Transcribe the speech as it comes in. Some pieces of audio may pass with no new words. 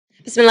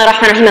بسم الله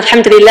الرحمن الرحيم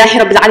الحمد لله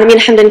رب العالمين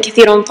حمدا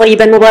كثيرا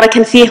طيبا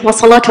مباركا فيه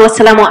والصلاة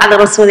والسلام على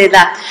رسول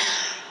الله.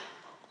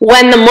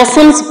 When the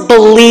Muslims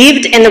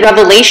believed in the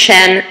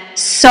revelation,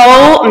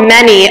 so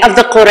many of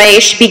the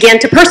Quraysh began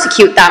to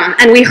persecute them.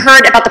 And we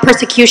heard about the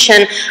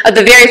persecution of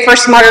the very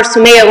first martyr,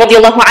 Sumayya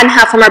radiallahu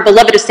anha, from our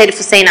beloved Ustadha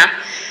Husayna.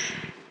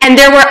 And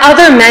there were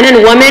other men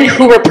and women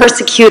who were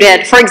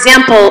persecuted. For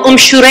example,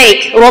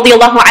 Shuraik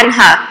radiallahu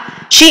anha.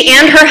 She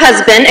and her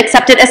husband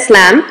accepted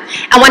Islam,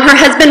 and when her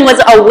husband was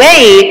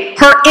away,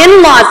 her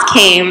in-laws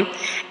came,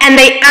 and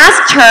they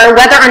asked her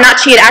whether or not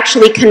she had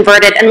actually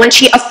converted. And when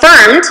she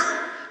affirmed,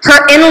 her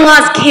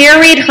in-laws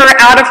carried her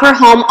out of her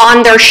home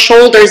on their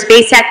shoulders,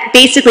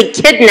 basically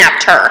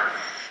kidnapped her,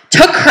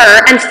 took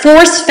her and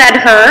force-fed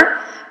her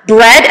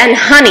bread and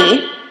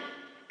honey,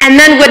 and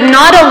then would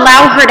not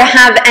allow her to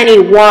have any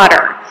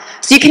water.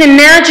 So you can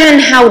imagine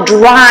how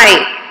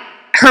dry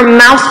her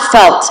mouth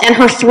felt and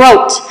her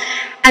throat.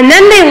 And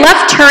then they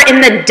left her in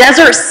the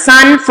desert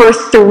sun for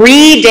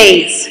 3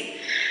 days.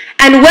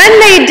 And when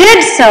they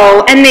did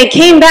so, and they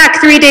came back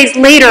 3 days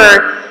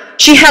later,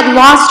 she had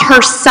lost her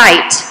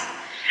sight.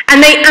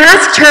 And they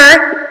asked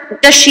her,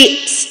 does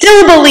she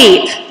still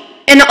believe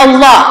in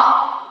Allah?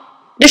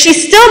 Does she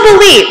still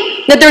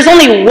believe that there's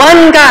only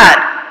one God?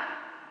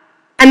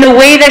 And the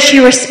way that she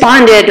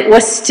responded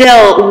was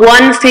still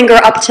one finger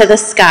up to the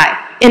sky,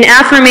 in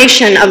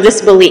affirmation of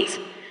this belief.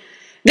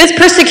 This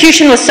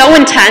persecution was so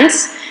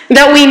intense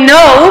that we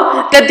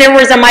know that there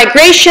was a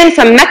migration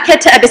from Mecca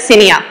to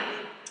Abyssinia.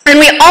 And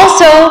we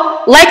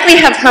also likely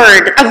have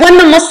heard of when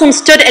the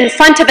Muslims stood in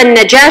front of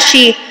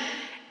Najashi,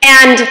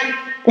 and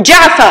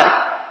Ja'far,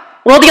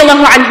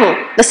 radiallahu anhu,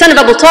 the son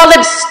of Abu Talib,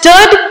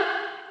 stood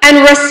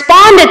and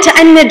responded to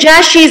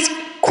Najashi's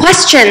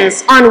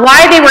questions on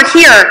why they were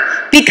here,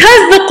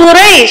 because the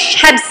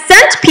Quraysh had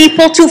sent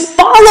people to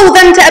follow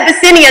them to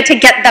Abyssinia to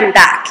get them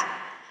back.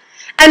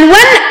 And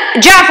when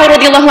Ja'far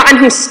radiallahu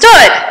anhu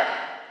stood,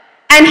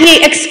 and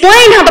he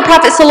explained how the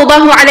Prophet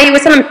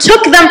ﷺ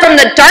took them from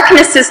the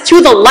darknesses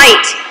to the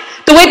light,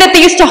 the way that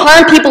they used to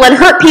harm people and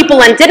hurt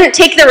people and didn't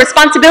take their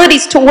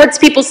responsibilities towards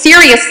people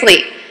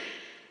seriously.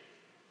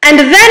 And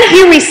then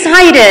he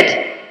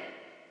recited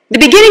the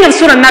beginning of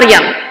Surah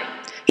Maryam.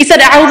 He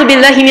said, أعوذ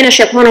بالله من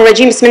الشيطان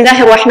الرجيم بسم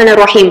الله الرحمن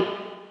الرحيم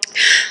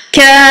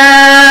كافها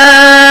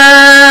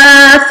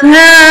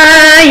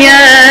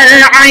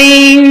يا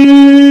عين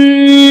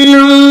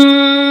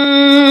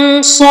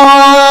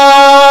صاد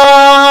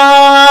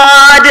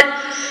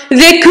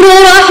ذكر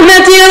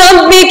رحمة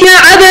ربك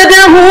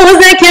عبده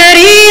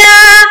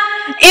زكريا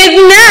إذ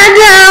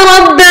نادى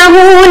ربه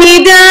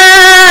نداء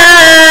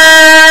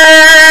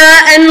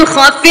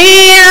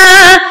خفيا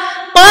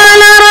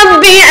قال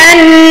رب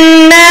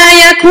أنى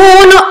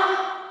يكون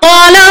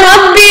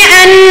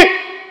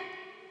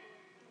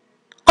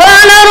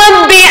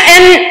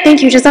thank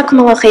you, جزاكم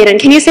الله خيرا.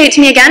 Can you say it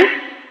to me again?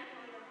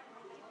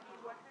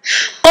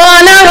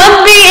 قال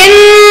رب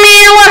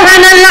إني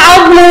وهن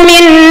العظم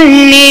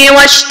مني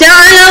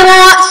واشتعل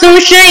الرأس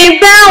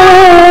شيبا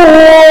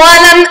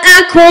ولم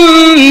أكن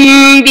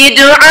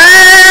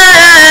بدعائك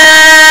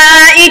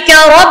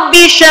رب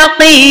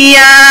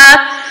شقيا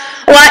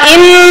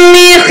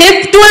وإني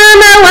خفت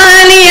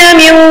الموالي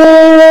من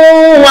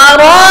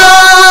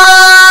ورائي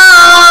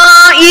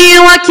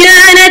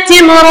وكانت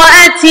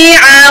امرأتي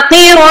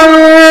عاقرا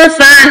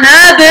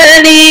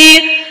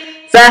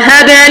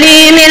فهب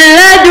لي من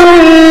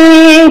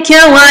لدنك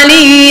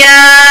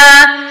وليا.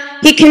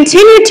 He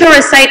continued to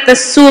recite the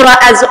surah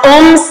as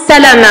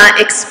Salama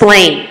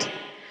explained.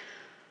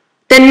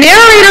 The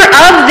narrator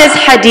of this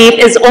hadith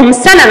is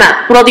Salama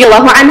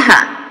radiallahu anha.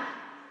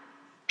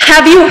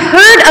 Have you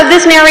heard of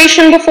this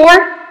narration before?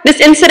 This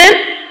incident?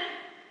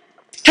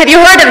 Have you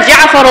heard of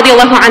Ja'far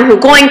radiallahu anhu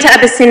going to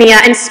Abyssinia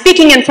and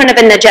speaking in front of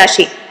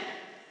Najashi?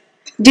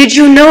 Did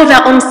you know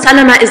that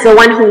Salama is the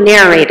one who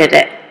narrated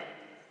it?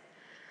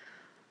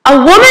 A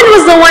woman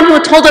was the one who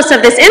told us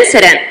of this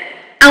incident,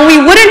 and we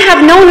wouldn't have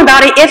known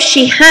about it if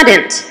she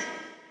hadn't.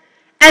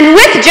 And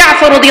with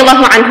Ja'far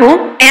radiallahu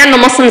anhu and the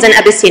Muslims in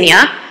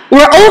Abyssinia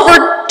were over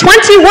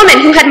 20 women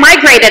who had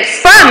migrated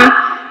from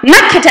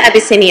Mecca to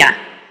Abyssinia.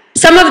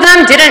 Some of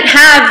them didn't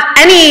have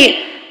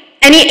any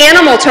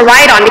animal to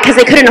ride on because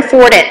they couldn't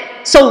afford it.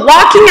 So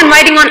walking and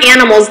riding on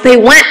animals, they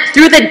went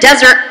through the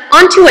desert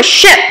onto a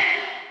ship.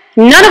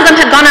 None of them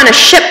had gone on a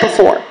ship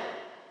before.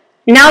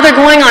 Now they're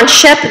going on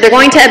ship, they're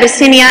going to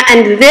Abyssinia,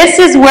 and this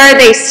is where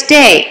they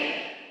stay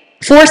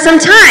for some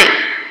time.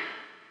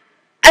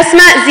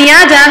 Asma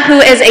Ziyada, who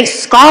is a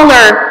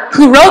scholar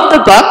who wrote the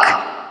book,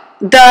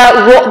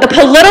 the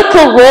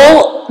political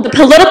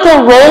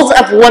roles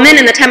of women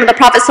in the time of the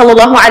Prophet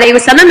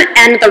ﷺ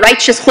and the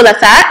righteous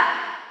khulafa,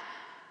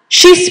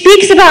 she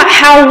speaks about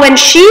how when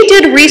she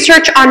did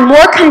research on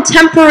more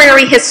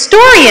contemporary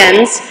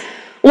historians,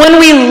 when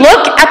we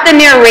look at the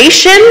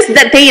narrations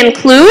that they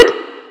include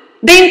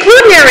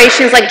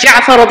narrations like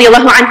Ja'far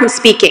radiallahu anhu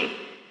speaking.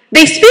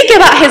 They speak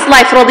about his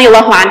life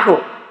radiallahu anhu.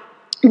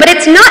 But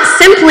it's not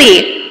simply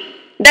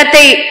that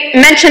they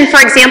mention, for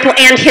example,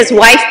 and his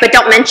wife, but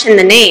don't mention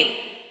the name.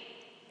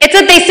 It's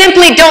that they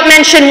simply don't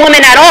mention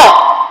women at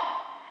all.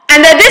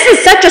 And that this is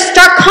such a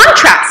stark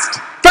contrast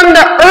from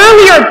the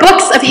earlier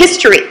books of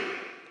history,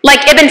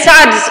 like Ibn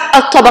Sa'd's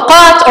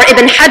Al-Tabaqat or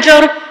Ibn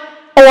Hajar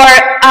or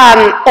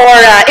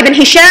Ibn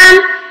Hisham,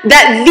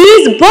 that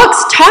these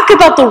books talk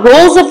about the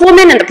roles of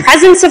women and the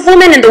presence of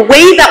women and the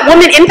way that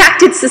women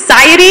impacted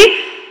society.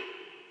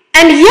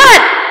 And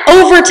yet,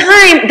 over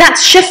time,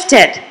 that's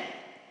shifted.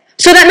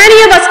 So that many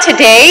of us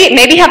today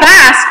maybe have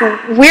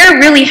asked, where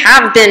really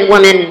have been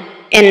women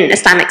in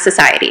Islamic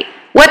society?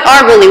 What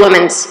are really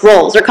women's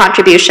roles or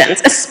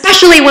contributions?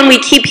 Especially when we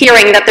keep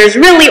hearing that there's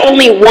really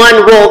only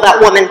one role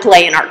that women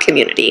play in our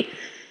community.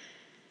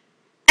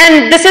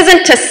 And this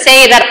isn't to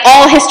say that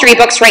all history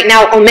books right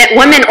now omit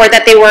women or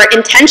that they were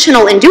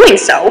intentional in doing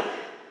so.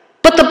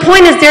 But the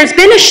point is there's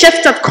been a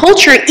shift of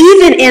culture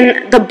even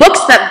in the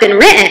books that have been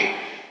written.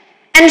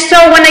 And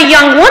so when a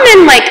young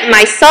woman like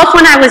myself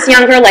when I was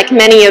younger, like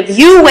many of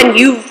you when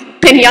you've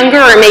been younger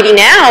or maybe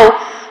now,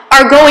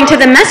 are going to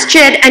the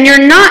masjid and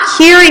you're not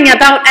hearing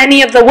about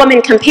any of the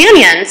women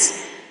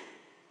companions,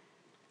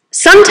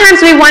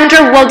 sometimes we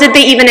wonder, well, did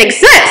they even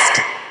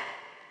exist?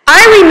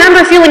 I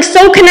remember feeling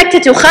so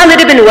connected to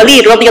Khalid ibn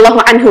Walid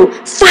radiallahu anhu,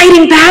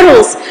 fighting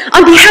battles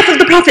on behalf of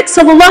the Prophet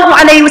sallallahu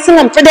alayhi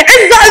wasallam for the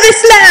izzah of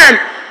Islam.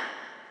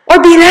 Or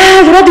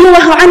Bilal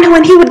radiallahu anhu,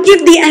 when he would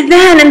give the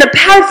adhan and the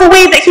powerful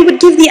way that he would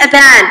give the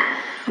adhan.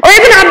 Or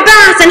Ibn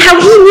Abbas and how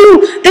he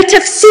knew the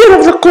tafsir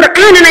of the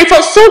Quran, and I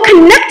felt so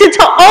connected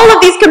to all of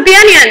these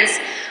companions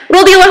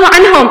radiallahu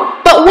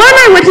anhum. But when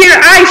I would hear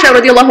Aisha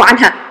radiallahu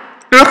anha,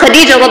 or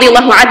Khadija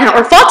radiallahu anha,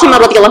 or Fatima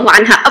radiallahu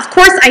anha, of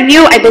course I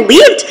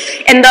believed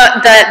in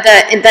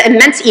the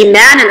immense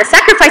iman and the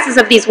sacrifices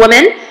of these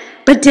women,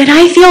 but did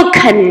I feel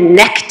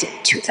connected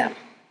to them?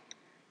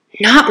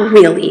 Not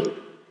really.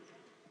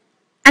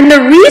 And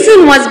the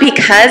reason was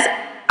because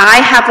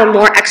I have a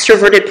more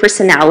extroverted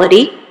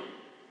personality,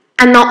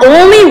 and the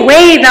only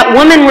way that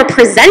women were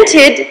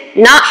presented,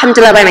 not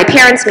alhamdulillah by my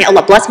parents, may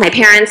Allah bless my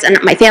parents and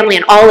my family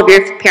and all of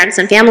your parents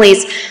and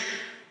families,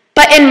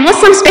 but in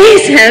Muslim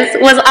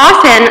spaces was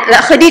often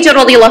that Khadija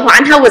radiallahu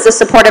anha was a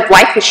supportive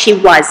wife, which she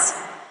was.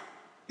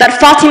 That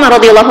Fatima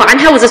radiallahu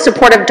anha was a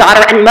supportive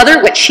daughter and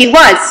mother, which she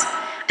was.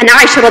 And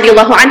Aisha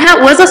radiallahu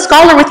anha was a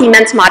scholar with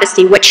immense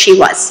modesty, which she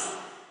was.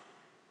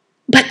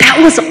 But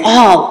that was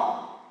all.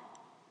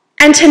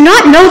 And to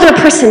not know their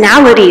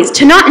personalities,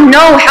 to not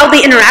know how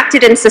they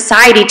interacted in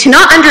society, to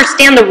not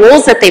understand the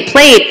roles that they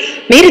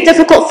played, made it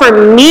difficult for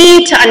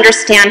me to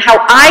understand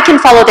how I can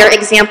follow their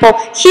example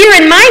here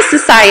in my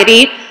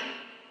society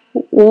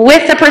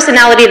with the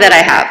personality that I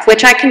have,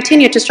 which I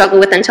continue to struggle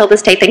with until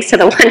this day, thanks to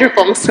the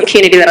wonderful Muslim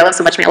community that I love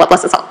so much. May Allah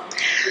bless us all.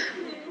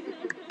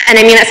 And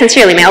I mean that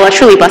sincerely, may Allah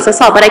truly bless us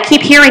all. But I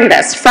keep hearing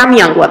this from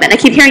young women. I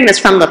keep hearing this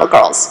from little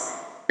girls.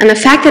 And the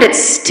fact that it's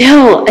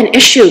still an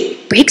issue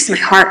breaks my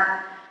heart.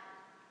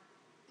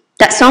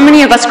 That so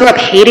many of us grew up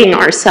hating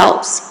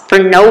ourselves for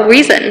no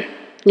reason,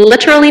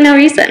 literally no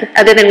reason,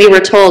 other than we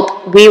were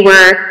told we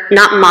were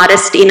not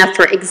modest enough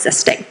for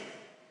existing.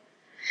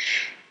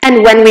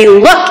 And when we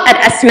look at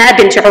Asma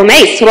bint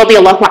Umays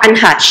radiallahu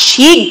anha,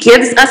 she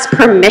gives us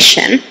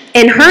permission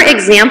in her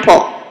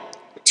example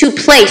to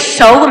play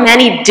so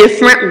many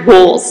different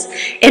roles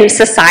in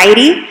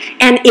society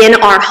and in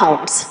our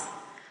homes.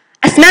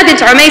 Asma bint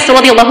Umays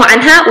radiallahu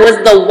anha was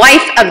the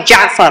wife of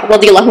Ja'far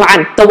radiallahu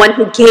anh, the one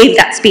who gave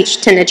that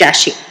speech to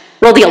Najashi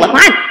radiallahu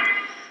anh.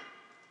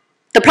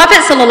 The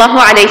Prophet sallallahu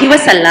alayhi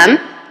wasallam,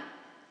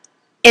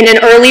 in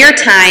an earlier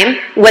time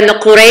when the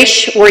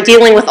Quraysh were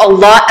dealing with a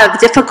lot of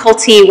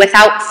difficulty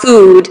without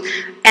food,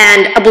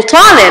 and Abu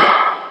Talib,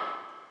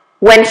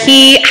 when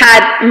he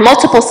had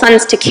multiple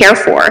sons to care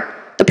for,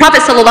 the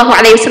Prophet sallallahu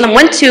alayhi wasallam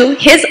went to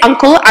his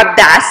uncle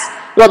Abbas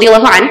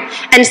radiallahu anh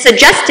and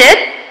suggested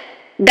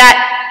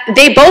that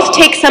they both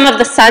take some of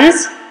the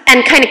sons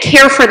and kind of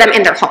care for them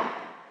in their home.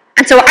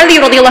 And so Ali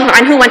radiallahu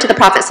anhu went to the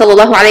Prophet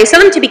sallallahu alayhi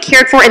wasallam to be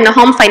cared for in the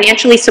home,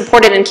 financially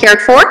supported and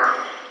cared for.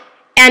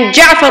 And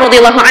Ja'far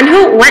radiallahu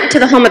anhu went to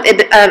the home of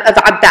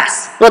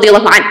Abbas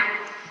radiallahu anhu.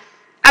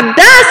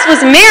 Abbas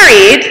was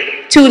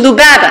married to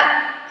Lubaba,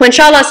 who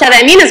inshallah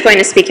Ustadha Amina is going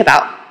to speak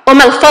about,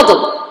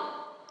 al-Fadl.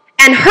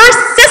 And her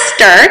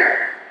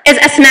sister is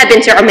Asma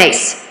bint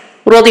Umays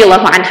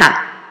radiallahu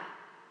anha.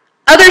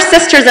 Other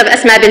sisters of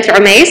Asma bint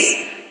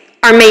Umays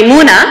are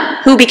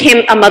Maymuna, who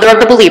became a mother of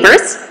the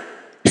believers,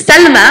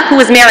 Salma, who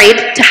was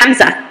married to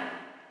Hamza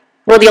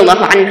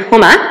radiallahu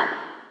anhuma,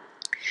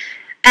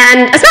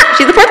 and Asma,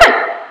 she's the fourth one.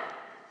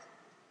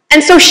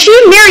 And so she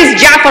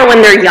marries Ja'far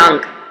when they're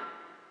young.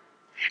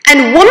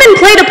 And woman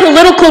played a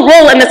political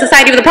role in the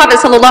society of the Prophet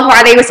sallallahu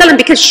alaihi wasallam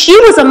because she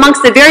was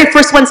amongst the very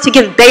first ones to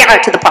give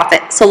bay'ah to the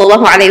Prophet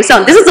sallallahu alaihi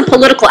wasallam. This is a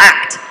political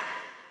act.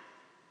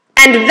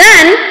 And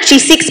then she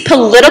seeks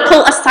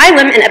political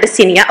asylum in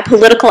Abyssinia, a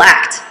political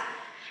act.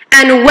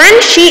 And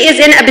when she is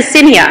in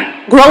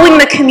Abyssinia, growing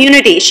the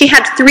community, she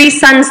had 3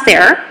 sons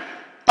there,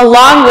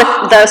 along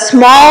with the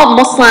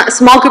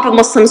small group of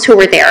Muslims who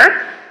were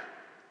there.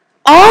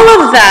 All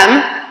of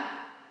them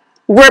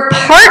were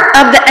part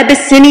of the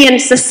Abyssinian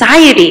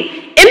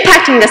society,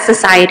 impacting the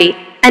society.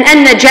 And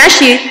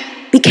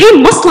Najashi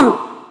became Muslim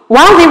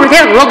while they were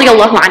there,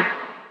 radiallahu anhu.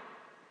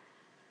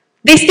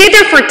 They stayed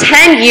there for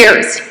 10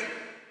 years.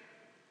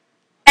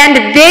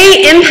 And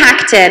they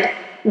impacted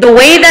the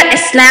way that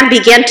Islam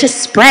began to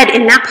spread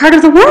in that part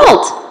of the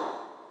world.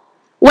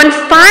 When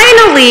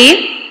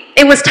finally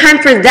it was time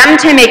for them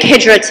to make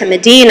hijrah to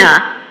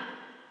Medina,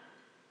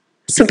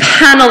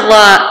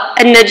 subhanallah,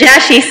 and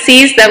Najashi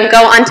sees them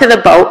go onto the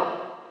boat,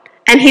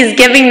 and he's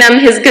giving them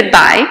his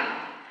goodbye,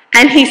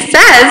 and he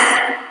says,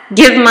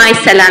 "Give my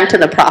salam to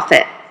the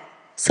Prophet,"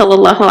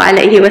 sallallahu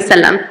alaihi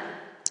wasallam.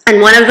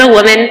 And one of the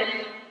women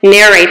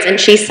narrates, and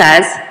she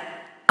says,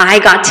 "I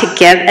got to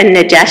give a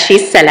Najashi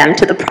salam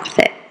to the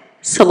Prophet,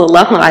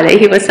 sallallahu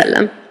alaihi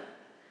wasallam."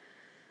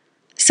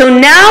 So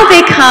now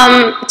they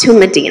come to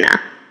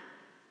Medina.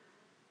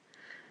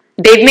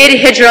 They've made a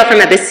hijrah from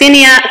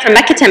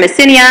Mecca to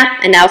Abyssinia,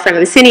 and now from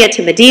Abyssinia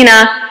to Medina.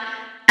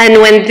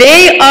 And when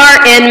they are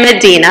in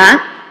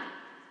Medina,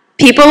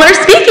 people are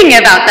speaking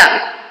about them.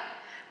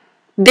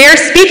 They're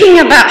speaking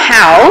about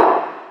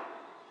how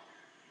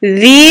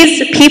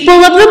these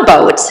people of the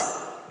boat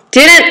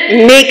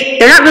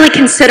they're not really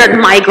considered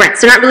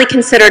migrants. They're not really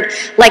considered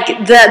like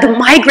the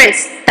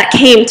migrants that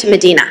came to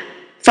Medina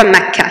from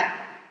Mecca.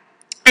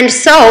 And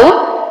so,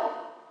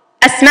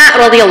 Asma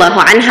radiallahu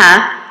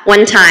anha,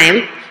 one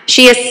time,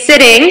 she is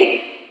sitting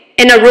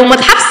in a room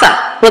with Hafsa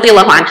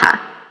radiallahu anha.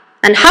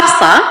 And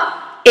Hafsa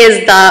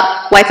is the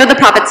wife of the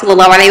Prophet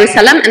sallallahu alaihi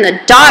wasallam and the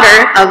daughter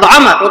of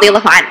Umar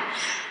radiallahu anha.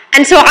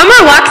 And so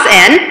Umar walks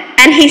in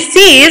and he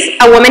sees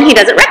a woman he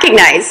doesn't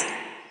recognize.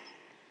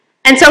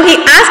 And so he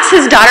asks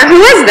his daughter,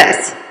 "Who is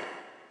this?"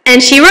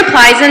 And she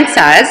replies and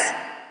says,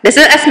 "This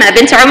is Asma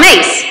bint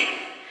Umays."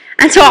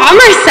 And so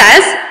Umar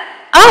says,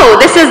 "Oh,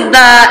 this is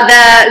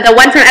the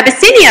one from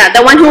Abyssinia,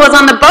 the one who was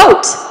on the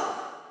boat."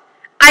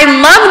 I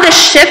love the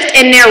shift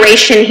in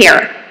narration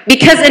here,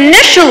 because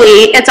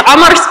initially it's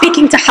Umar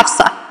speaking to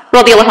Hafsa,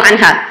 radiallahu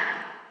anha.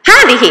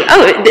 "Hadihi,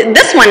 oh,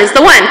 this one is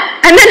the one."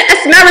 And then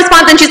Asma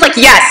responds and she's like,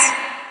 "Yes."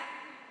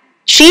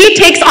 She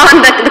takes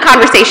on the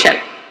conversation.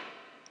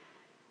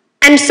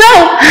 And so,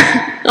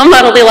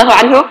 Umar radiallahu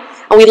anhu,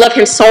 and we love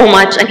him so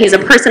much, and he's a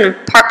person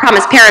of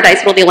promised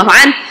paradise, radiallahu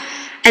anhu.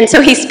 And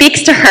so he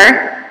speaks to her,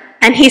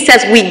 and he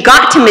says, "We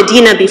got to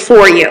Medina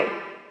before you.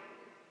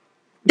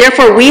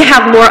 Therefore, we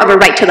have more of a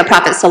right to the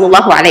Prophet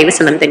sallallahu alaihi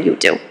wasallam than you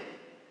do."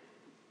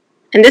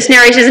 And this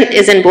narration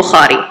is in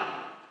Bukhari.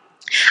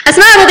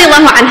 Asma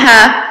radiallahu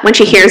anha, when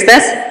she hears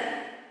this,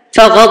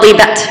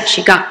 فَغَضِبَتْ,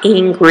 she got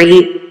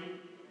angry.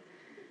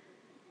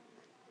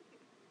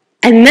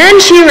 And then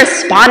she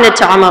responded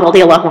to Umar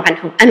radiallahu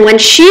anhu. And when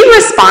she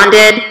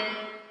responded,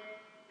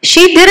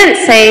 she didn't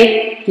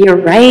say,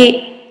 "You're right,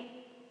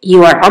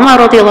 you are Umar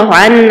radiallahu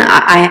anhu,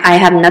 I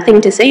have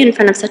nothing to say in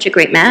front of such a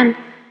great man,"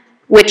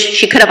 which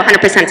she could have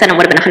 100% said and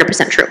would have been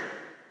 100% true,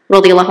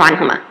 radiallahu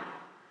anhuma.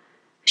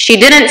 She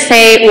didn't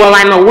say, "Well,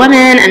 I'm a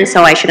woman and so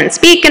I shouldn't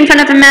speak in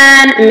front of a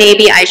man,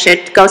 maybe I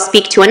should go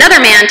speak to another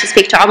man to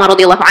speak to Umar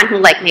radiallahu anhu,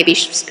 like maybe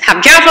have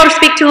Ja'far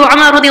speak to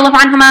Umar radiallahu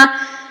anhuma."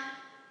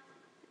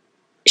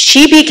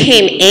 She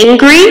became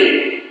angry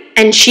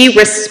and she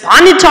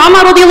responded to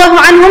Umar radiallahu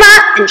anhuma,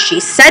 and she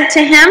said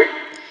to him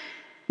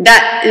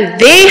that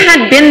they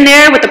had been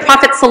there with the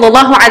Prophet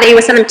sallallahu alaihi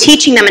wasallam,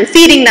 teaching them and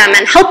feeding them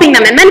and helping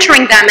them and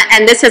mentoring them,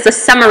 and this is a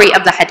summary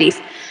of the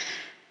hadith.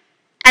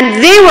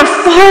 And they were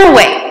far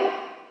away.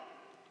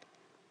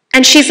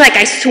 And she's like,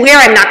 "I swear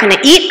I'm not going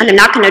to eat and I'm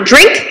not going to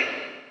drink.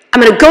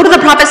 I'm going to go to the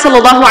Prophet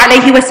sallallahu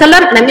alaihi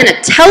wasallam and I'm going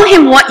to tell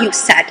him what you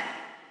said."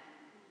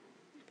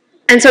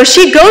 And so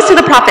she goes to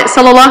the Prophet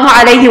sallallahu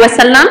alaihi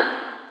wasallam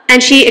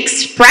and she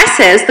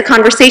expresses the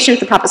conversation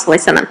with the Prophet sallallahu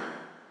alaihi wasallam.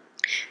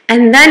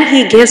 And then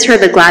he gives her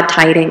the glad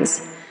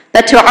tidings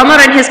that to Umar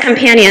and his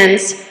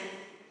companions,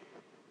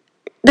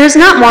 there's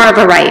not more of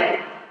a right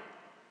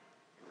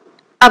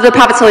of the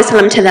Prophet sallallahu alaihi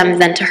wasallam to them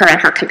than to her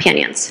and her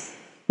companions.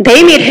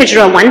 They made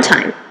hijrah one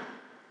time,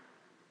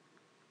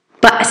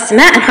 but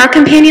Asma and her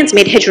companions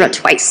made hijrah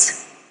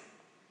twice.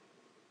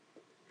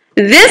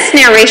 This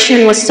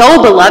narration was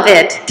so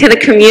beloved to the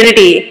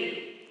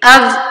community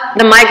of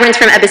the migrants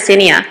from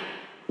Abyssinia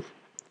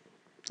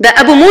that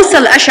Abu Musa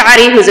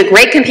al-Ash'ari, who's a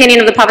great companion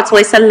of the Prophet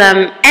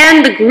ﷺ,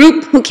 and the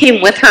group who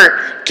came with her,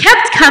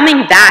 kept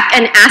coming back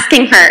and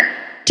asking her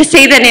to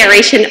say the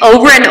narration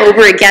over and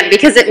over again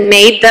because it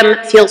made them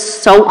feel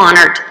so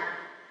honored.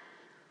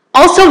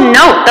 Also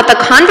note that the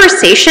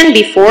conversation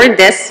before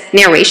this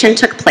narration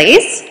took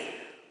place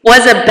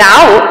was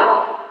about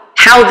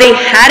how they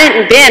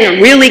hadn't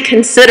been really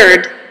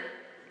considered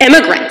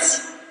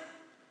immigrants.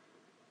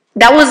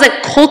 That was a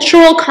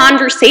cultural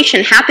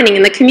conversation happening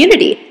in the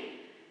community.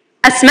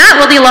 Asma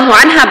radiallahu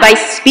anha, by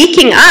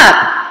speaking up,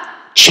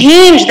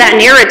 changed that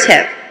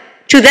narrative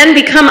to then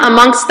become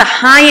amongst the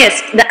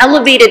highest, the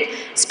elevated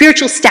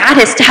spiritual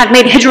status to have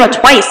made hijrah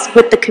twice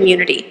with the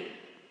community.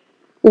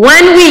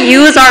 When we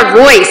use our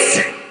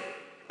voice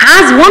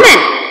as women,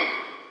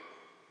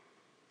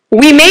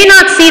 we may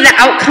not see the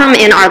outcome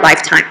in our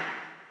lifetime,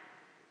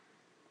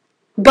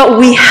 but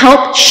we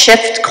help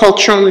shift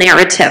cultural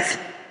narrative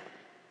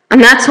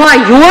And that's why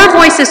your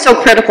voice is so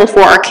critical for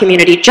our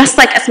community, just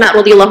like Asma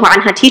radiallahu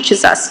anha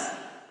teaches us.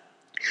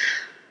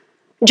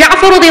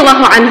 Ja'far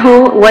radiallahu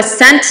anhu was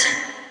sent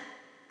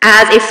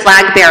as a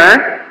flag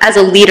bearer, as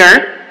a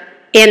leader,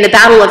 in the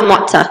Battle of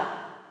Mu'tah.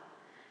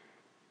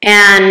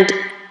 And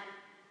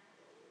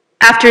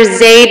after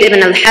Zayd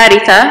ibn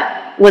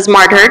al-Haritha was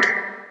martyred,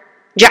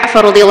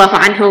 Ja'far radiallahu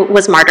anhu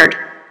was martyred.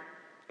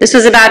 This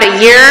was about a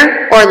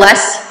year or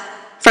less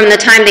from the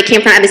time they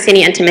came from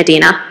Abyssinia into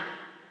Medina.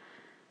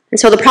 And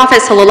so the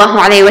Prophet sallallahu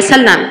alaihi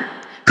wasallam,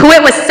 who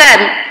it was said,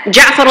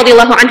 Ja'far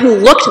radiallahu anhu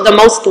looked the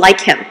most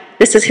like him.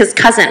 This is his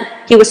cousin.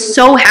 He was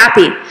so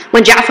happy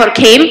when Ja'far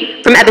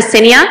came from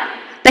Abyssinia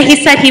that he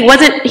said he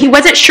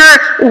wasn't sure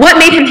what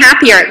made him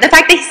happier, the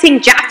fact that he's seeing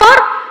Ja'far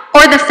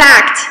or the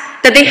fact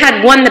that they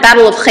had won the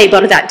Battle of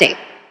Khaybar that day.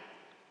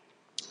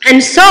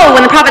 And so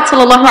when the Prophet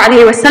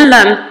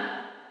ﷺ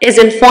is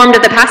informed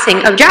of the passing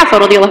of Ja'far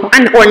radiallahu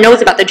anhu, or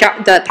knows about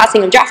the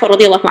passing of Ja'far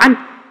radiallahu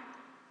anhu,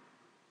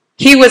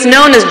 he was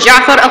known as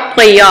Ja'far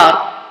al-Tayyar.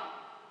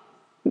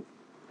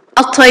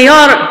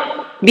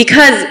 Al-Tayyar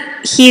because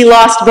he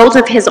lost both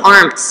of his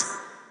arms.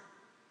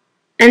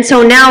 And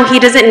so now he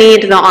doesn't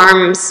need the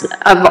arms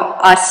of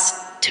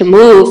us to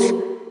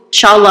move.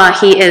 Inshallah,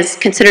 he is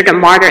considered a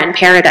martyr in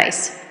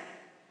paradise.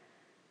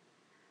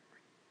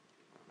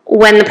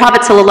 When the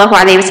Prophet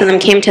ﷺ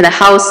came to the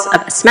house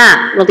of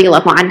Asma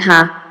radiallahu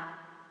anha,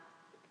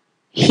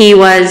 he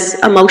was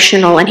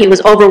emotional and he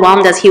was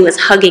overwhelmed as he was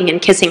hugging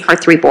and kissing her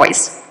 3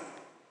 boys.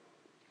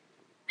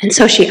 And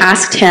so she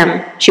asked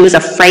him, she was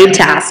afraid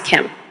to ask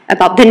him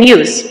about the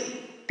news,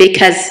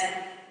 because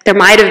there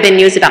might have been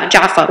news about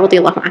Ja'far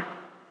radiallahu anhu.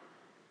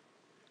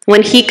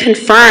 When he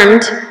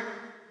confirmed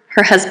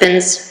her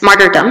husband's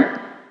martyrdom,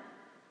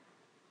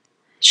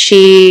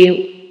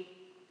 she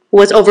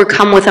was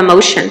overcome with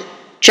emotion,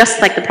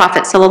 just like the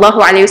Prophet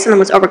ﷺ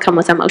was overcome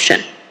with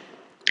emotion.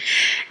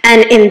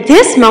 And in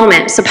this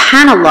moment,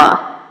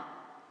 subhanAllah,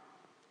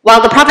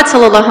 while the Prophet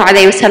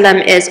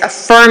ﷺ is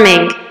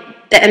affirming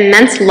the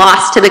immense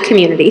loss to the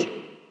community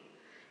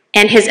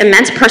and his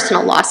immense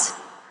personal loss,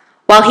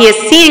 while he is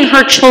seeing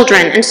her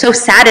children and so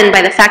saddened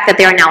by the fact that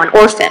they are now an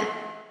orphan,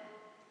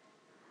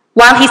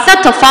 while he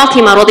said to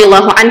Fatima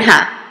radiallahu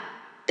anha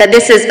that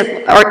this is,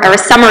 or a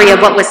summary of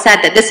what was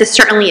said, that this is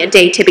certainly a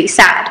day to be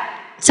sad,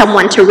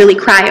 someone to really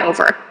cry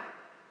over,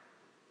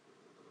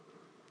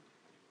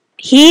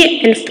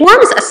 he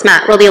informs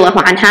Asma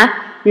radiallahu anha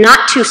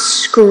not to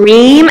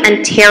scream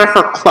and tear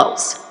her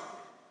clothes.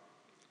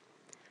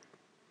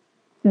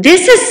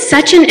 This is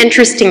such an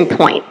interesting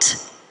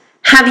point.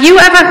 Have you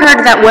ever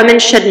heard that women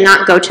should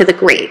not go to the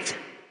grave?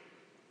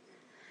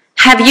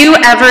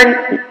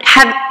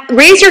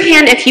 Raise your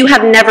hand if you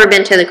have never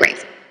been to the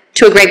grave,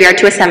 to a graveyard,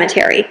 to a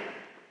cemetery.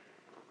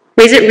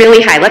 Raise it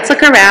really high. Let's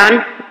look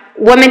around.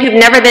 Women who've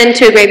never been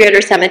to a graveyard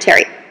or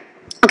cemetery.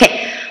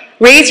 Okay,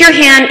 raise your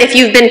hand if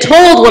you've been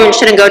told women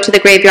shouldn't go to the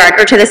graveyard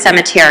or to the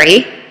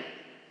cemetery.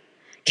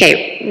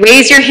 Okay,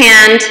 raise your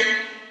hand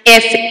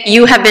if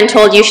you have been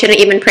told you shouldn't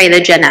even pray the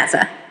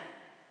janazah.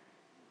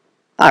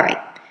 All right.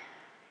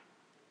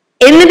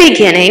 In the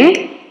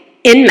beginning,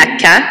 in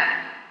Mecca,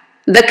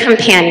 the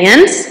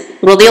companions,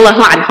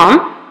 radiallahu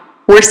anhum,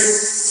 were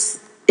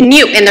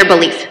new in their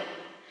belief.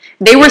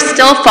 They were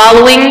still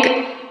following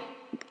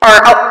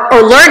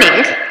or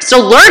learning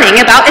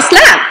about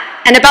Islam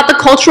and about the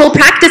cultural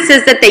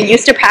practices that they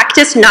used to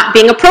practice not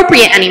being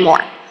appropriate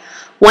anymore.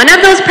 One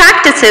of those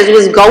practices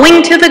was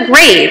going to the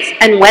grave,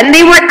 and when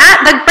they were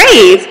at the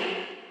grave,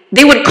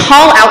 they would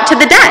call out to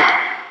the dead.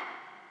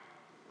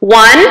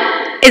 One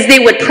is they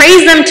would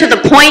praise them to the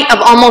point of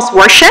almost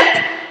worship.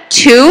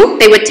 2,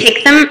 they would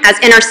take them as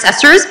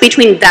intercessors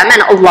between them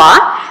and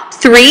Allah.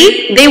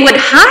 3, they would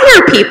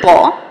hire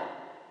people.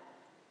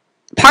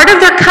 Part of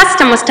their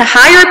custom was to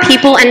hire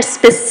people, and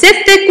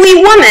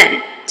specifically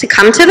women, to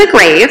come to the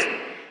grave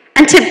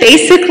and to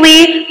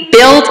basically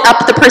build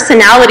up the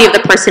personality of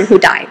the person who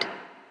died.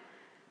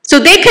 So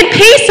they could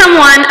pay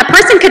someone, a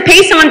person could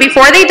pay someone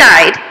before they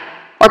died,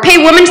 or pay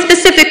women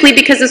specifically,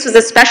 because this was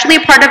especially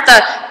a part of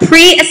the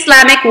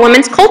pre-Islamic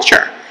women's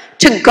culture,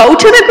 to go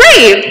to the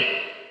grave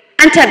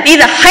and to be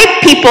the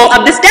hype people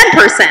of this dead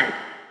person,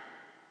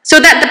 so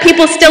that the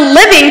people still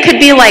living could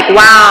be like,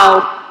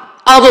 wow,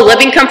 all the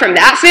living come from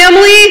that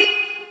family?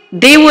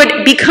 They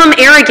would become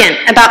arrogant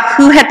about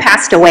who had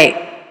passed away.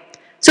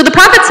 So the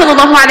Prophet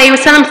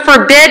ﷺ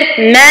forbid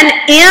men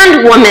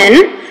and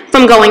women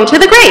from going to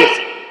the grave,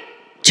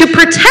 to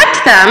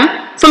protect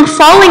them from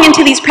falling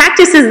into these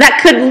practices that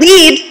could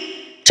lead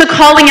to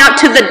calling out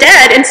to the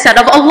dead instead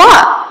of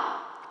Allah.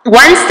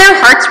 Once their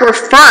hearts were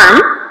firm,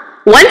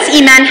 once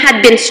Iman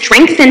had been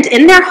strengthened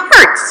in their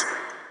hearts,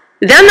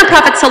 then the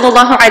Prophet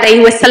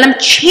ﷺ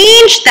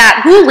changed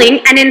that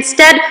ruling and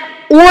instead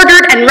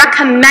ordered and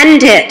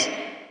recommended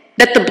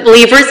that the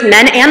believers,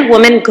 men and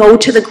women, go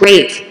to the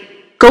grave,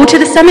 go to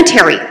the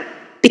cemetery,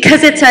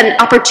 because it's an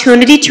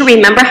opportunity to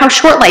remember how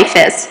short life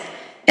is.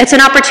 It's an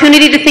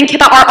opportunity to think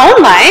about our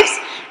own lives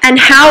and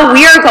how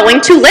we are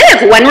going to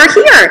live when we're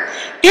here.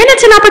 And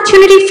it's an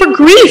opportunity for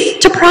grief,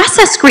 to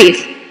process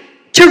grief.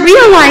 to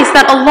realize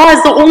that Allah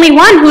is the only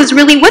one who is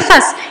really with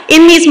us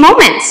in these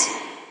moments.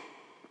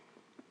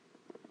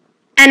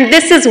 And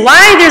this is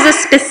why there's a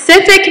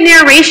specific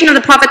narration of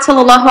the Prophet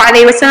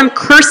ﷺ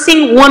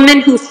cursing women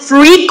who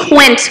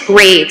frequent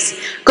graves,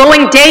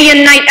 going day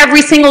and night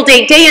every single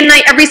day, day and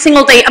night every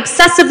single day,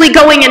 obsessively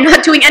going and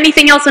not doing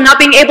anything else and not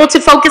being able to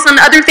focus on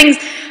other things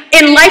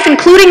in life,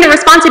 including the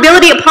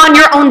responsibility upon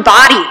your own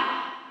body.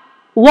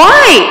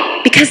 Why?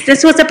 Because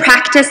this was a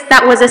practice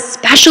that was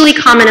especially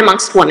common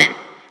amongst women,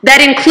 that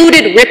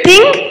included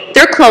ripping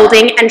their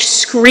clothing and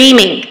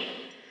screaming.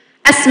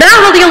 Asma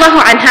radiallahu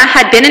anha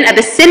had been in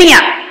Abyssinia,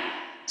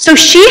 so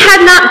she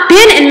had not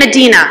been in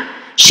Medina.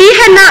 She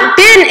had not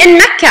been in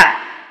Mecca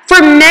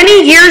for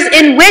many years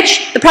in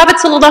which the Prophet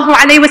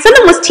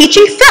ﷺ was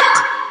teaching fiqh.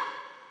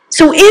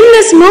 So in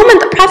this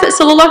moment, the Prophet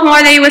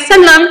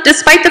ﷺ,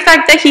 despite the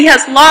fact that he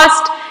has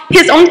lost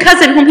his own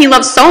cousin whom he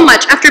loves so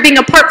much after being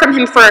apart from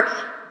him for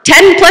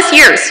 10 plus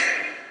years,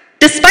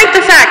 despite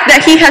the fact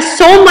that he has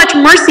so much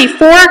mercy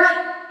for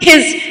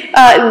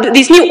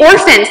these new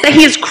orphans, that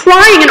he is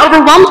crying and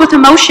overwhelmed with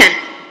emotion,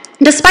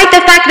 despite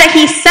the fact that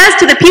he says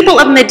to the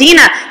people of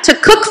Medina to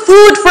cook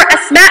food for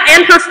Asma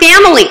and her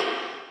family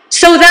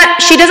so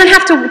that she doesn't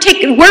have to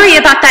worry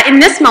about that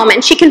in this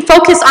moment. She can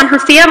focus on her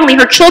family,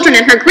 her children,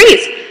 and her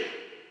grief.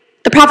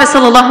 The Prophet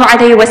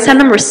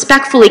ﷺ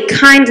respectfully,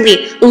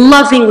 kindly,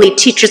 lovingly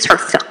teaches her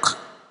fiqh.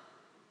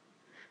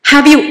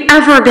 Have you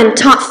ever been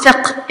taught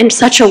fiqh in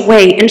such a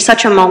way, in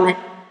such a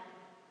moment?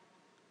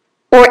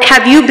 Or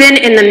have you been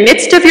in the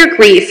midst of your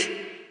grief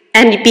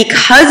and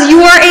because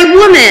you are a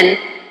woman,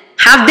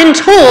 have been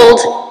told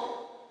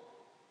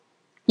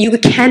you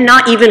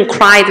cannot even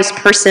cry, this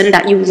person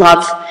that you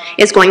love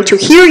is going to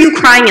hear you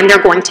crying and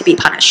they're going to be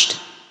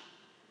punished?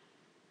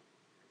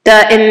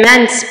 The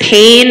immense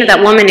pain that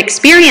women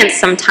experience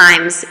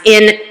sometimes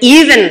in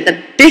even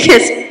the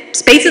biggest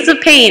spaces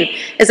of pain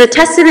is a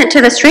testament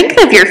to the strength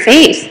of your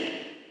faith.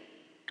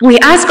 We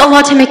ask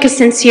Allah to make us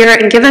sincere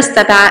and give us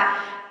thabat.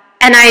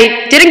 And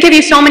I didn't give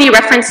you so many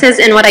references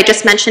in what I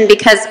just mentioned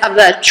because of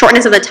the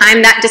shortness of the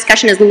time. That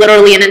discussion is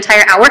literally an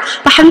entire hour.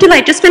 But alhamdulillah,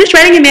 I just finished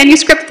writing a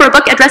manuscript for a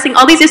book addressing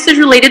all these issues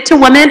related to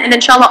women, and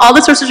inshallah, all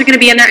the sources are going to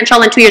be in there,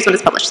 inshallah, in 2 years when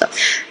it's published. So,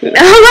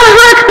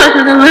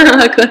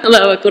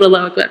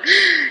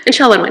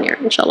 inshallah, in 1 year,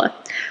 inshallah.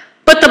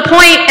 But the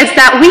point is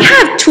that we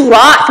have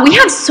turath, we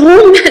have so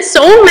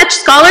much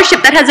scholarship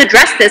that has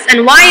addressed this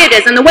and why it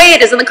is and the way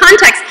it is and the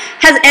context.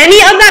 Has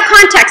any of that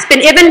context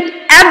been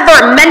even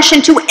ever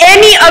mentioned to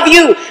any of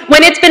you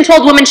when it's been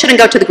told women shouldn't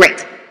go to the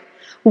grave?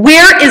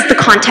 Where is the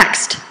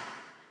context?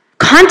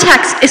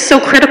 Context is so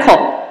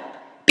critical.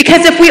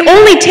 Because if we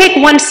only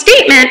take one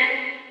statement,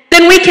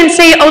 then we can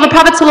say, oh, the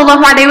Prophet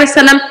ﷺ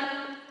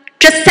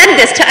just said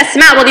this to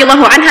Asma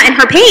radiallahu anha in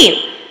her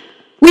pain.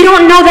 We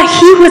don't know that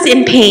he was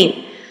in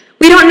pain.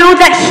 We don't know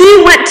that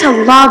he went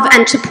to love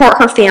and support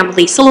her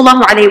family,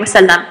 sallallahu alayhi wa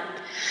sallam.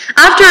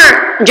 After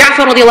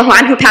Ja'far radiallahu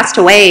anhu passed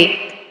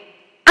away,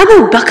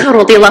 Abu Bakr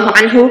radiallahu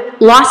anhu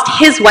lost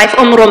his wife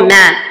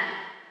Rumman,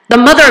 the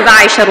mother of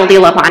Aisha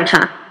radiallahu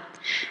anha.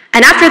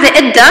 And after the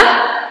iddah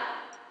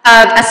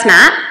of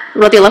Asma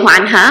radiallahu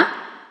anha,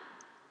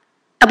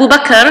 Abu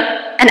Bakr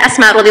and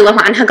Asma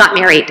radiallahu anha got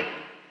married.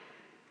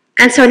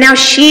 And so now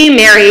she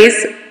marries,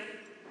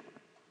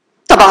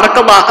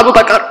 tabarakallah, Abu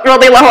Bakr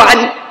radiallahu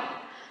anhu.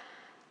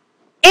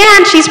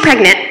 And she's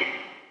pregnant.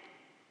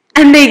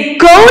 And they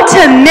go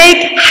to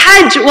make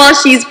Hajj while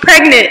she's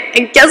pregnant.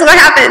 And guess what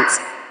happens?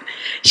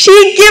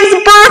 She gives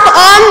birth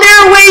on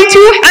their way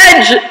to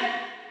Hajj.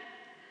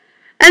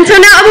 And so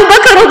now Abu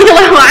Bakr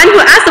radiallahu anhu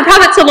asked the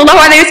Prophet sallallahu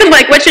alayhi wa sallam,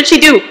 like, what should she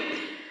do?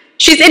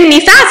 She's in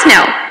nifas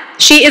now.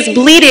 She is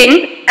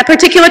bleeding a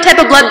particular type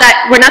of blood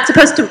that we're not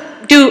supposed to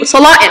do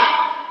salah in.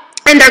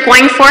 And they're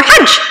going for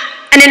Hajj.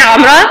 And in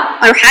Umrah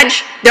or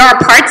Hajj, there are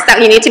parts that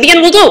you need to be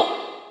in wudu.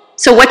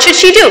 So what should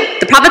she do?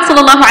 The Prophet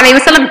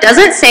ﷺ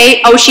doesn't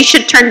say, oh, she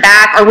should turn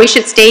back, or we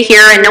should stay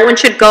here and no one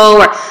should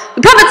go. Or the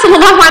Prophet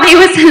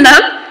ﷺ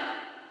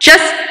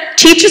just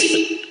teaches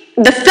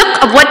the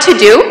fiqh of what to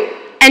do,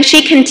 and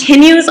she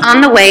continues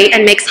on the way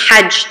and makes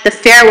Hajj, the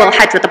farewell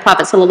Hajj with the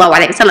Prophet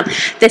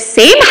ﷺ. The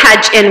same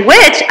Hajj in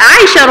which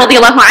Aisha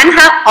radiallahu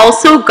anha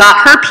also got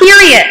her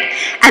period,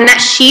 and that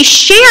she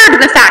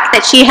shared the fact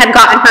that she had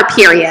gotten her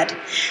period.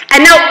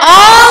 And now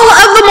all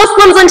of the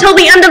Muslims until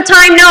the end of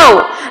time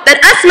know that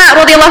Asma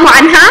radiallahu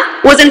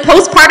anha was in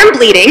postpartum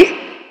bleeding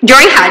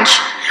during Hajj,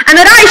 and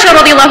that Aisha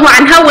radiallahu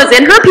anha was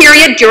in her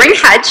period during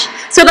Hajj,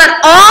 so that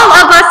all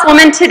of us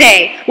women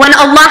today, when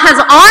Allah has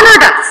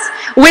honored us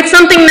with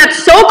something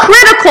that's so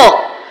critical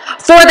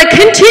for the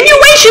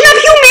continuation of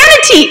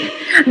humanity,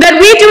 that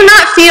we do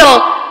not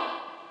feel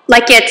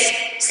like it's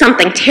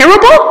something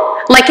terrible,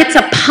 like it's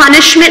a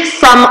punishment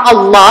from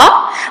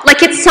Allah,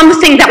 like it's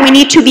something that we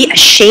need to be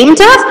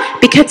ashamed of,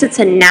 because it's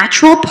a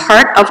natural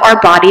part of our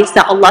bodies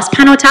that Allah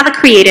subhanahu wa ta'ala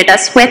created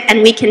us with,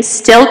 and we can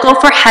still go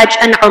for Hajj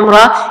and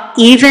Umrah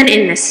even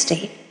in this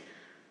state.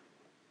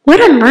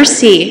 What a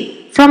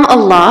mercy from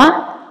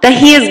Allah that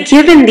He has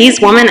given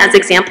these women as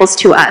examples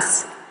to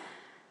us.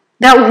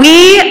 That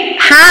we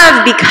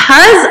have,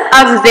 because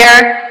of their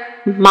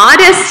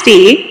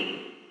modesty,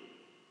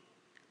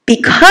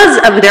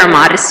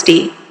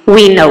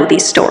 we know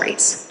these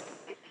stories.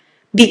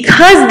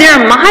 Because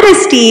their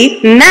modesty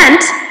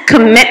meant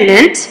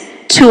commitment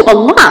to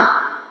Allah.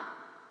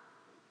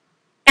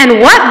 And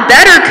what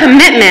better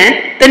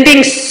commitment than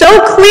being so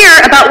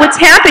clear about what's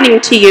happening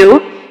to you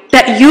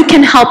that you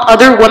can help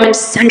other women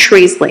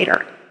centuries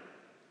later.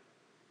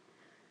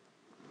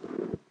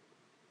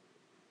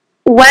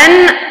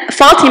 When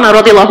Fatima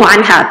radiallahu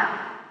anha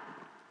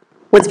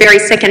was very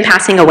sick and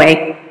passing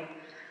away,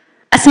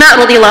 Asma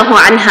radiallahu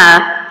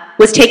anha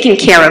was taking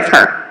care of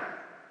her.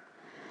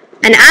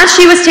 And as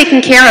she was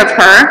taking care of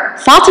her,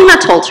 Fatima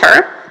told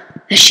her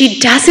that she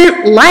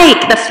doesn't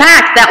like the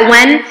fact that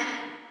when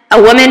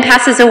a woman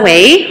passes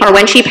away, or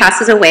when she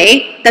passes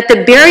away, that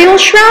the burial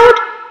shroud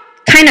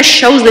kind of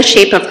shows the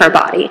shape of her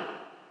body.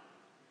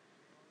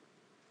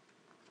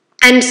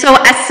 And so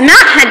Asma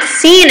had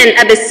seen in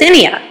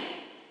Abyssinia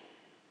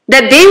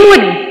that they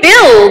would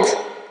build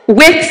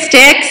with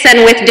sticks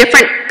and with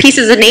different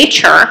pieces of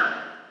nature,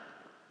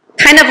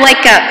 kind of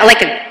like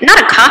not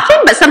a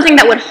coffin, but something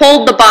that would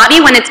hold the body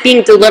when it's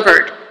being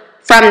delivered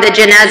from the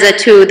janazah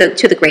to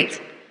the grave.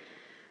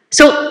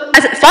 So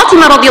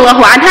Fatima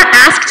radiallahu anha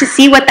asked to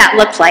see what that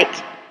looked like.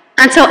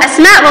 And so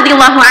Asma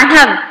radiallahu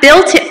anha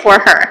built it for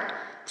her.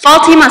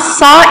 Fatima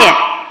saw it.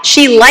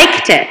 She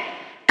liked it.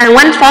 And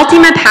when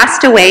Fatima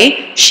passed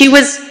away, she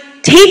was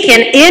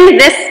taken in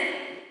this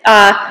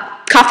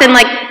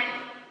coffin-like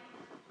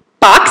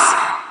box,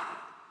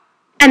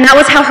 and that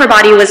was how her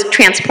body was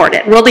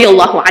transported,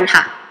 radiallahu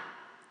anha.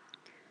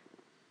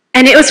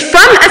 And it was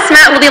from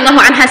Asma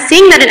radiallahu anha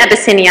seeing that in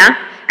Abyssinia,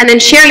 and then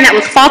sharing that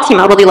with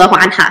Fatima radiallahu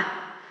anha.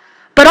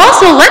 But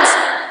also, let's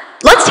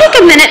take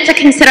a minute to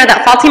consider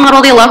that Fatima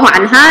radiallahu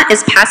anha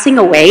is passing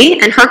away,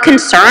 and her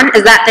concern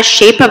is that the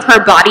shape of her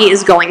body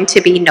is going to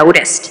be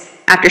noticed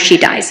after she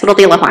dies,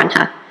 radiallahu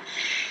anha.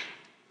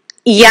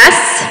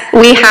 Yes,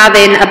 we have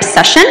an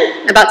obsession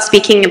about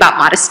speaking about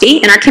modesty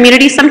in our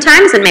community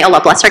sometimes, and may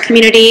Allah bless our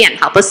community and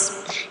help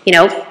us,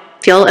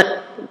 feel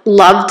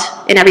loved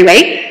in every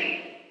way.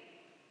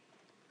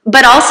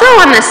 But also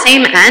on the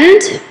same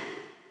end,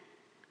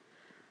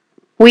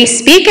 we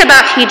speak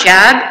about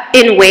hijab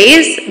in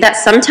ways that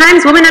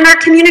sometimes women in our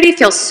community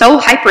feel so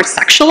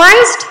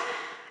hypersexualized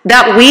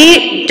that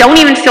we don't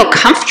even feel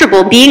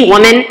comfortable being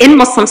women in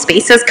Muslim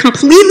spaces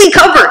completely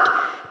covered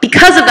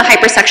because of the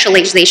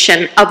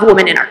hypersexualization of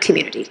women in our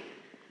community.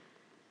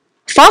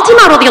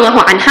 Fatima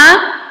radiallahu anha,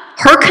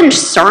 her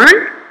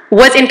concern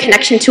was in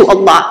connection to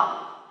Allah.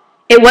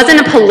 It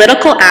wasn't a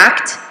political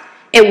act.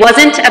 It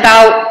wasn't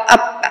about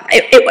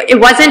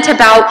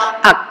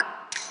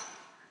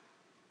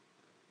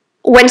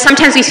when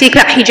sometimes we speak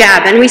about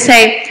hijab and we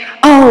say,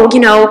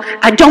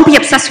 don't be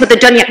obsessed with the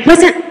dunya.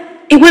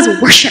 It was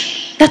worship.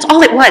 That's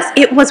all it was.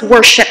 It was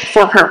worship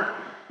for her.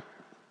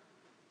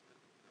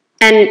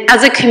 And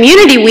as a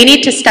community, we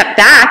need to step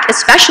back,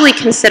 especially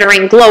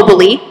considering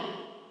globally,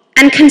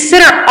 and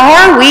consider,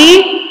 are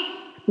we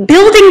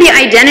building the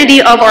identity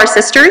of our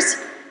sisters,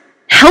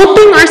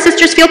 helping our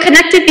sisters feel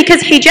connected?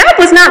 Because hijab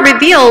was not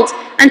revealed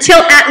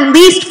until at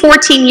least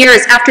 14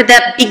 years after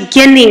the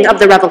beginning of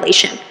the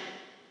revelation.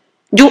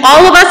 Do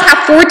all of us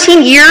have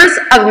 14 years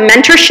of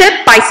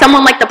mentorship by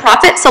someone like the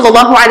Prophet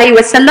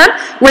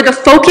ﷺ, where the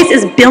focus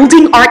is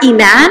building our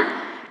iman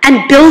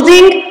and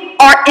building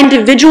our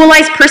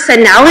individualized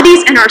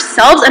personalities and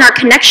ourselves and our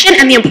connection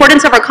and the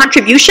importance of our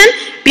contribution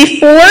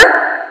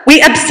before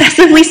we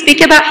obsessively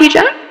speak about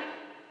hijab?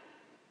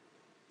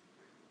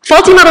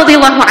 Fatima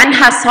radiallahu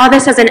anha saw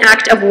this as an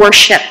act of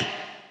worship,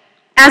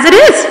 as it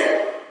is.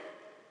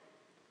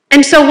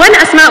 And so when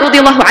Asma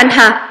radiallahu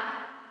anha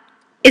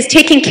is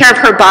taking care of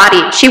her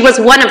body, she was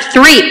one of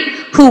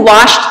 3 who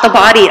washed the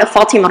body of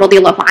Fatima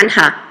radiallahu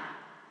anha.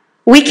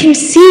 We can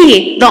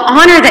see the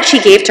honor that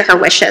she gave to her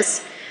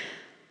wishes.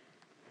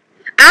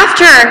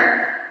 After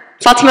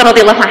Fatima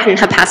radiallahu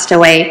anha passed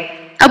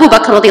away, Abu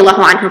Bakr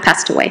radiallahu anhu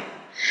passed away.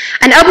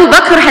 And Abu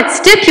Bakr had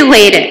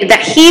stipulated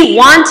that he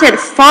wanted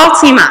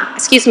Asma,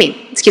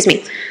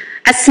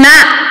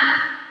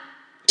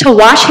 to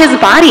wash his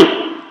body,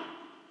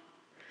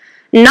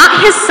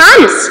 not his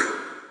sons,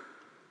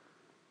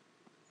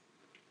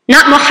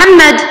 not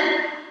Muhammad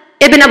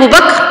ibn Abu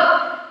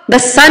Bakr, the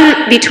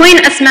son between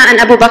Asma and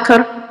Abu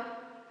Bakr,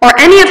 or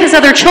any of his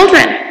other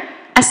children.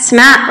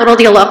 Asma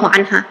radiallahu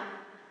anha,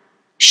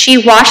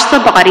 she washed the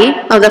body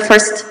of the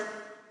first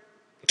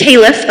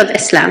caliph of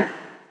Islam,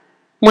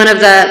 one of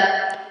the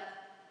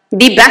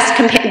best,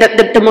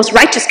 the most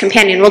righteous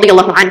companion,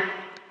 radiallahu anhu.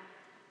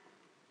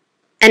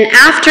 And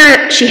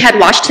after she had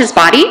washed his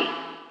body,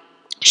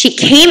 she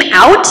came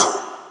out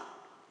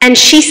and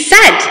she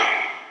said,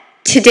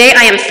 "Today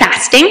I am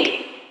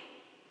fasting,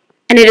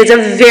 and it is a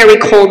very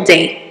cold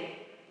day.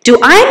 Do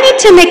I need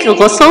to make a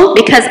ghusl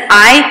because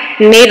I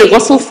made a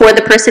ghusl for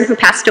the person who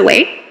passed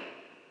away?"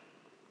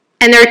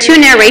 And there are 2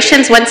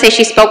 narrations. One says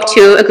she spoke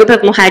to a group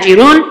of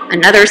muhajirun.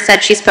 Another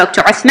said she spoke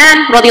to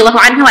Uthman radiallahu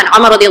anhu, and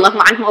Umar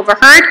radiallahu anhu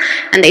overheard,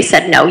 and they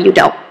said, "No, you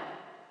don't."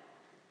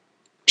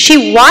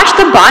 She washed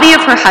the body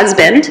of her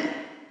husband.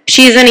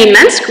 She's in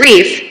immense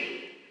grief.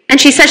 And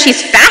she says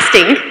she's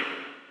fasting.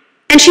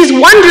 And she's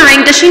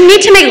wondering, does she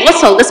need to make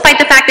ghusl despite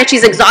the fact that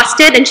she's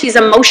exhausted and she's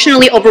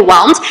emotionally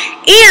overwhelmed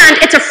and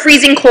it's a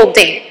freezing cold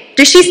day?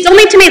 Does she still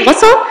need to make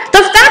ghusl?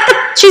 The fact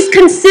that she's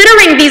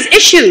considering these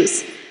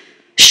issues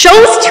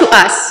shows to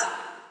us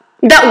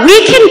that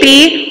we can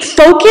be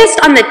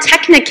focused on the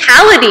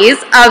technicalities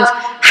of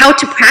how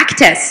to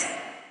practice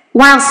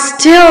while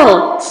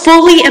still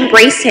fully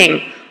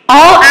embracing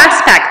all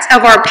aspects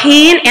of our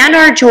pain and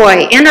our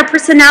joy and our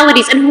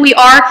personalities and who we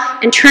are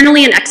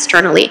internally and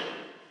externally.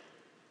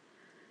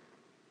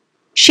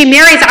 She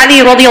marries Ali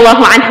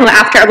radiallahu anhu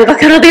after Abu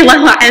Bakr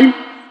radiallahu anhu.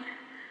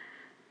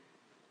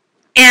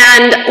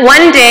 And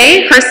one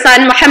day, her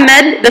son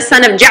Muhammad, the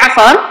son of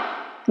Ja'far,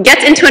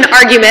 gets into an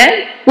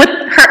argument with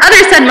her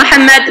other son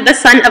Muhammad, the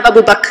son of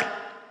Abu Bakr.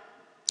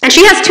 And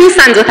she has two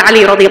sons with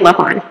Ali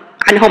radiallahu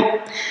anhum.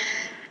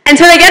 And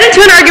so they get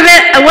into an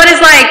argument, and one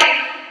is like,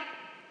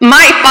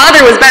 my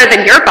father was better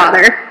than your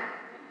father.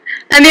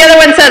 And the other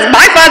one says,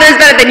 my father is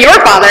better than your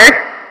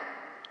father.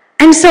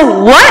 And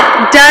so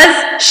what does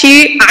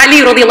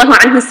Ali radiallahu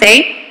anhu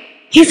say?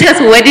 He says,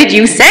 what did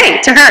you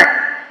say to her?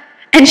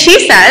 And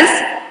she says,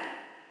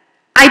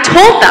 I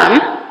told them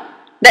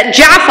that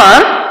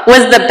Ja'far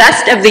was the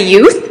best of the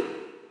youth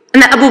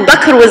and that Abu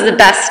Bakr was the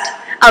best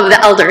of the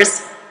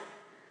elders.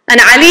 And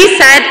Ali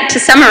said, to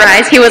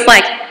summarize, he was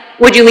like,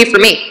 what'd you leave for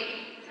me?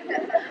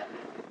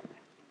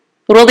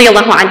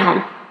 Radiallahu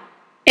anhum.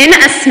 In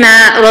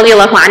Asma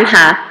radiallahu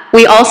anha,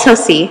 we also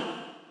see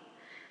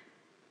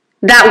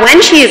that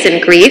when she is in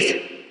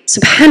grief,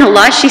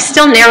 subhanAllah, she's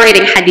still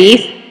narrating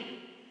hadith,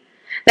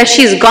 that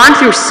she's gone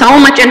through so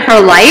much in her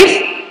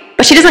life,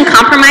 but she doesn't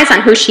compromise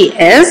on who she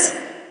is.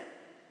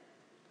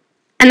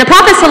 And the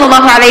Prophet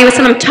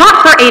ﷺ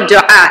taught her a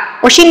dua,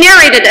 or she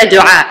narrated a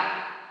dua.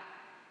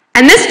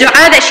 And this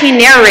dua that she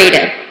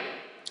narrated,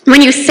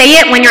 when you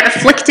say it when you're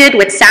afflicted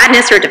with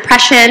sadness or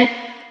depression,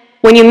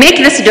 when you make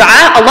this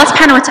dua, Allah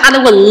subhanahu wa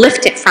ta'ala will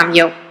lift it from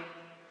you.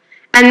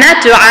 And that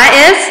dua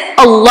is,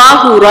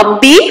 Allahu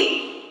Rabbi,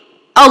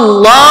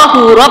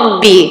 Allahu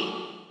Rabbi,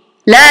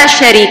 la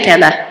sharika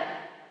lah.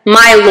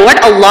 My Lord,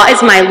 Allah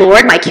is my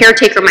Lord, my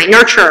caretaker, my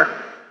nurturer.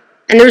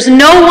 And there's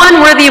no one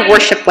worthy of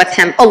worship with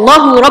him.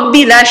 Allahu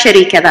Rabbi, la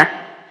sharika lah.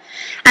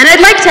 And I'd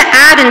like to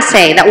add and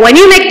say that when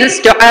you make this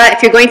dua,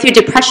 if you're going through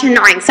depression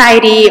or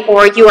anxiety,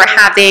 or you are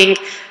having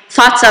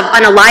thoughts of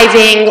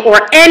unaliving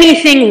or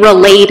anything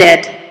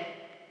related,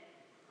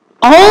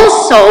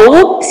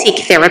 also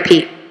seek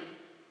therapy.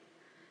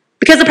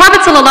 Because the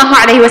Prophet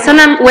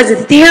ﷺ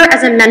was there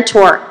as a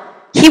mentor.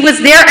 He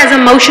was there as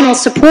emotional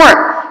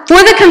support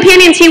for the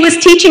companions he was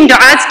teaching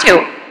du'as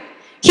to.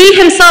 He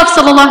himself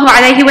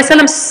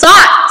ﷺ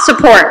sought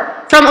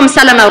support from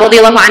Salama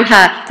radiallahu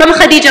anha, from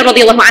Khadija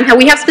radiallahu anha.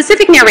 We have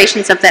specific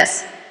narrations of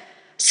this.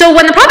 So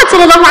when the Prophet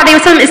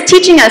ﷺ is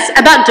teaching us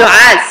about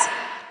du'as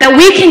that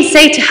we can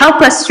say to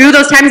help us through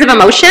those times of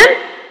emotion,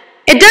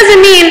 it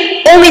doesn't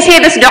mean only say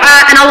this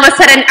dua and all of a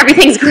sudden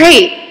everything's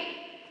great.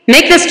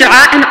 Make this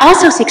dua and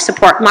also seek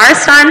support.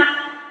 Maristan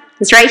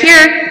is right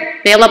here.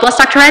 May Allah bless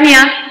Dr.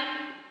 Ania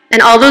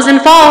and all those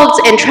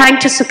involved in trying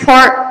to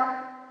support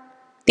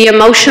the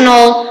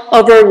emotionally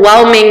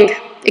overwhelming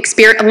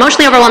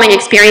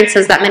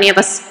experiences that many of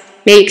us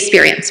may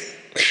experience.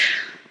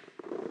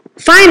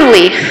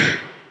 Finally,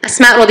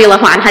 Asma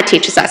radiallahu anha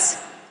teaches us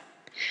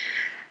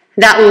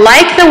that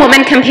like the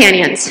woman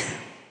companions,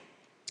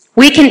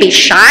 we can be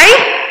shy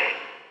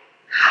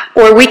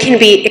or we can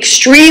be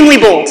extremely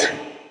bold.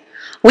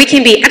 We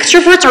can be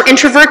extroverts or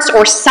introverts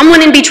or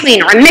someone in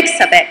between or a mix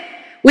of it.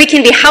 We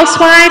can be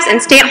housewives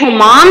and stay-at-home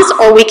moms,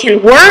 or we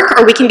can work,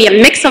 or we can be a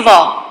mix of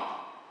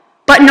all.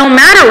 But no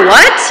matter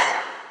what,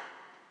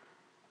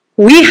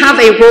 we have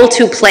a role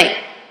to play.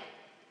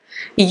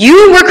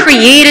 You were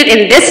created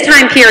in this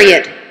time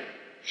period,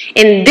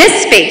 in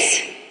this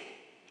space,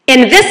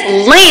 in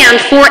this land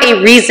for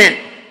a reason.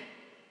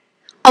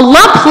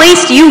 Allah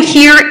placed you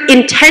here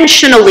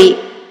intentionally.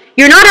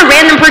 You're not a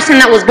random person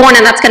that was born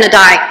and that's going to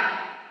die.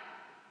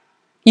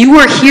 You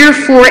are here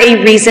for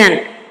a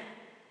reason.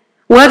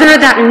 Whether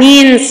that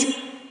means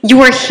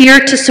you are here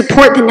to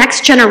support the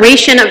next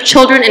generation of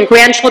children and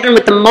grandchildren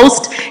with the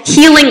most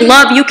healing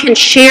love you can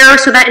share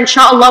so that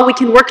inshallah we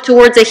can work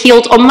towards a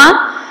healed ummah,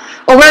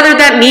 or whether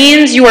that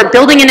means you are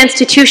building an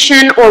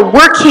institution or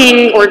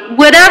working or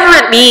whatever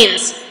it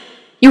means,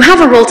 you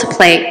have a role to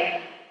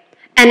play.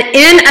 And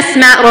in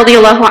Asma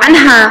radiallahu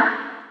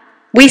anha,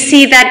 we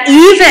see that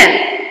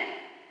even,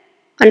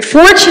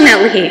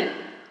 unfortunately,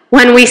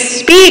 when we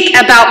speak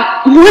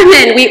about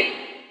women, we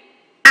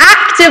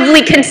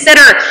actively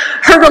consider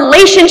her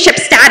relationship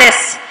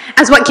status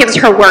as what gives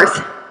her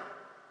worth.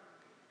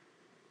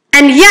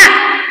 And yet,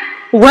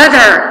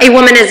 whether a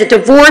woman is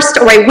divorced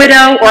or a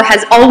widow or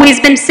has always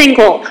been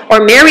single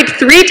or married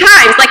 3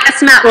 times like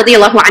Asma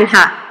radiallahu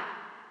anha,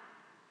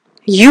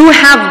 you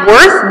have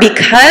worth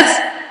because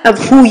of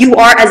who you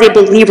are as a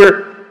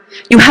believer.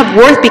 You have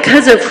worth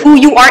because of who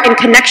you are in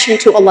connection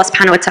to Allah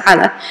subhanahu wa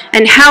ta'ala,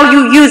 and how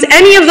you use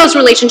any of those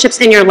relationships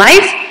in your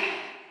life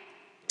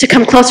to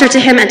come closer to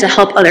Him and to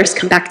help others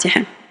come back to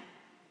Him.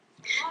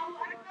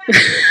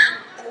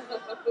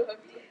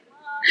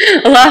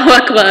 الله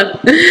أكبر.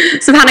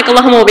 سبحانك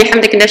اللهم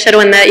وبحمدك نشهد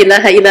أن لا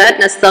إله إلا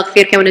أنت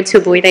نستغفرك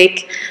ونتوب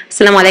إليك.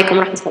 السلام عليكم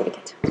ورحمة الله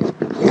وبركاته.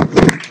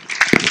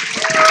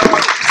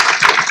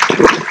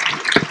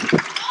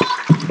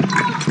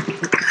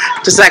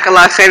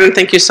 Jazakallah khairan.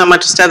 Thank you so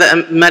much,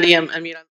 Ustadha Maryam Amir.